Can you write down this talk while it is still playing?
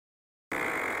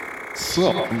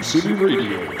Some City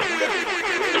Radio.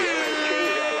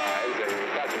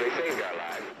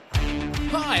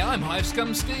 Hi, I'm Hive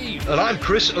Scum Steve. And I'm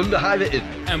Chris Underhive It.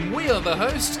 And we are the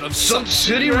hosts of Some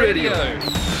City Radio. Oh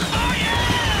yeah!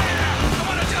 I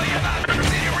want to tell you about Some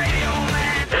City Radio,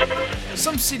 man!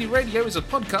 Some City Radio is a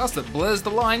podcast that blurs the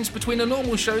lines between a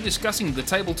normal show discussing the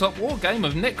tabletop war game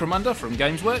of Necromunda from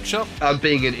Games Workshop and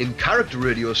being an in-character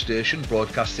radio station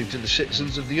broadcasting to the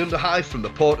citizens of the Underhive from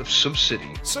the port of Some City.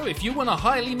 So if you want a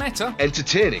highly meta,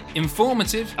 entertaining,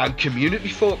 informative and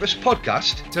community-focused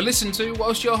podcast to listen to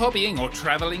whilst you're hobbying or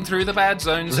travelling through the bad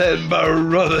zones, then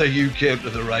brother, you came to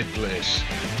the right place.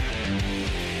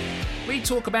 We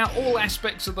talk about all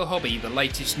aspects of the hobby, the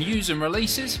latest news and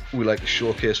releases. We like to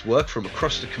showcase work from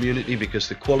across the community because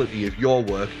the quality of your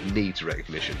work needs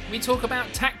recognition. We talk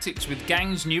about tactics with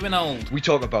gangs new and old. We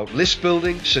talk about list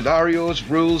building, scenarios,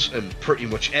 rules, and pretty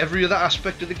much every other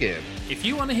aspect of the game. If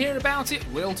you want to hear about it,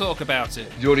 we'll talk about it.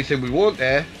 The only thing we won't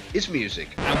air is music.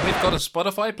 And we've got a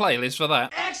Spotify playlist for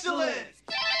that. Excellent!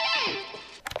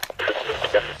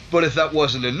 But if that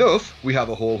wasn't enough, we have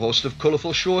a whole host of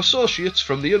colourful show associates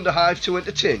from the Underhive to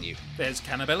entertain you. There's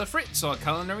Cannabella Fritz, our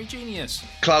culinary genius.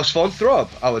 Klaus von Throb,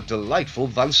 our delightful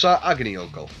Vansar agony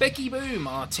uncle. Becky Boom,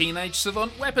 our teenage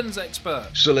savant weapons expert.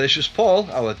 Salacious Paul,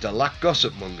 our delac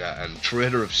gossip monger and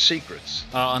trader of secrets.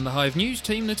 Our Underhive news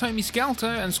team, Natomi Scalto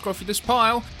and Scrofulous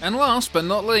Pile. And last but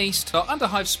not least, our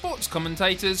Underhive sports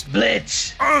commentators,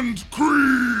 Blitz And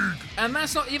Krieg! And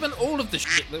that's not even all of the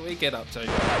shit that we get up to.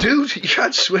 Dude, you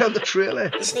can't swear on the trailer.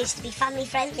 This needs to be family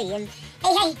friendly and...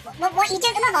 Hey, what are you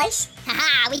doing to my voice?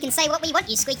 Haha, we can say what we want,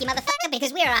 you squeaky motherfucker,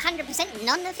 because we're 100%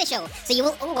 non-official, so you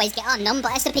will always get our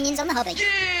non-biased opinions on the hobby.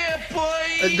 Yeah,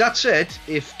 boy! That said,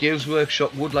 if Games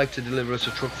Workshop would like to deliver us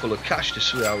a truck full of cash to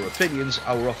sway our opinions,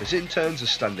 our office interns are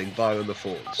standing by on the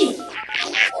phones.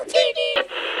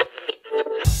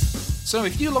 So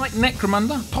if you like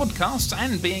Necromunda, podcasts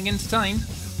and being entertained...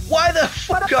 Why the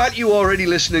fuck aren't you already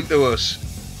listening to us?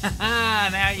 Haha,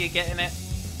 now you're getting it.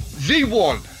 The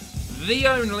one. The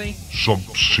only... Some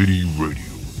City Radio.